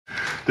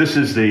This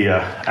is the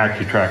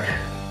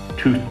AccuTrack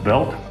tooth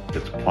belt.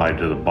 It's applied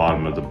to the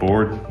bottom of the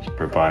board. It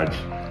provides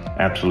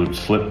absolute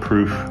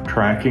slip-proof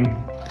tracking.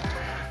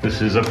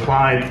 This is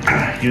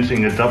applied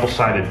using a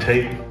double-sided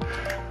tape.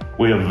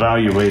 We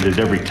evaluated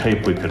every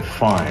tape we could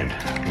find.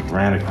 We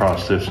ran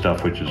across this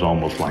stuff, which is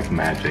almost like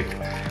magic.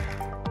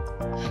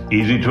 It's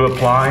easy to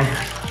apply.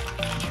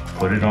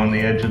 Put it on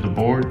the edge of the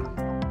board.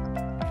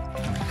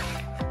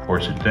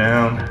 Force it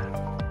down.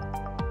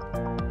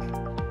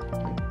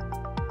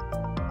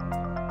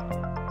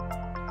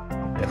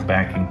 That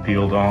backing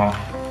peeled off.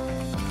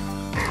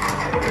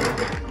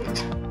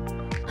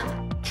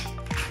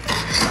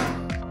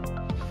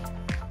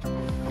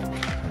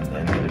 And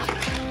then just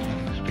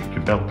stick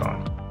your belt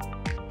on.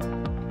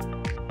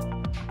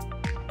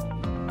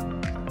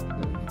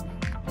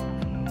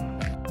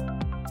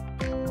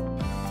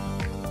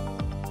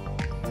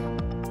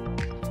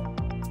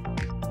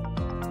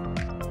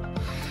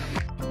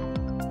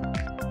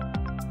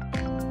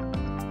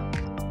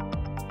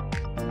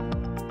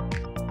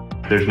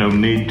 There's no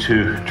need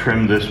to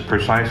trim this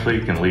precisely.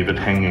 You can leave it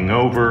hanging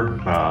over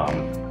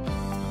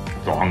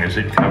as long as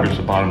it covers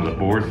the bottom of the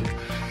board.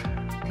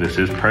 This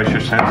is pressure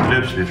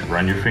sensitive, so just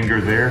run your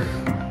finger there,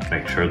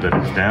 make sure that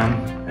it's down,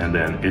 and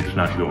then it's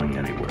not going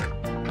anywhere.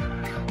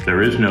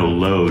 There is no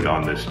load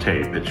on this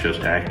tape. It's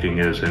just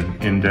acting as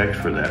an index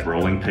for that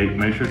rolling tape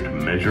measure to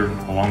measure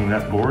along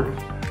that board.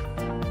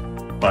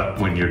 But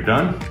when you're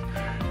done,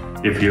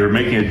 if you're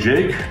making a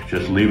jig,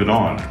 just leave it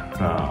on.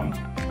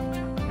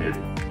 It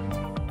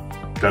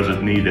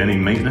doesn't need any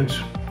maintenance.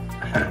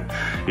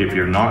 If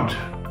you're not,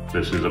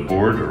 this is a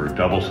board or a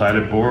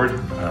double-sided board.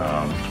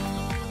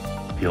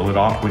 Peel it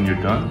off when you're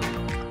done.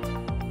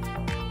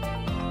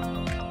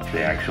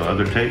 The actual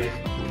other tape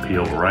will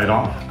peel right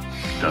off.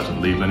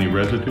 Doesn't leave any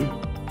residue.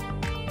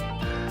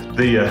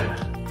 The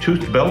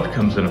tooth belt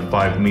comes in a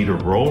 5-meter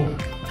roll.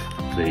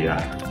 The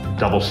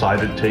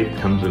double-sided tape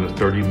comes in a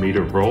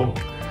 30-meter roll.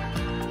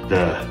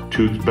 The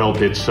tooth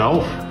belt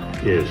itself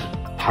is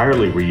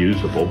entirely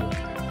reusable.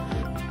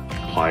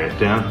 Apply it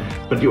down,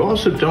 but you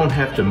also don't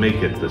have to make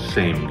it the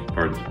same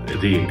or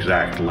the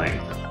exact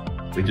length.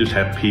 We just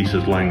have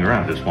pieces laying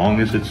around. As long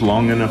as it's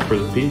long enough for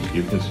the piece,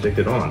 you can stick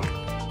it on.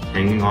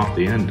 Hanging off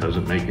the end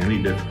doesn't make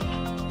any difference.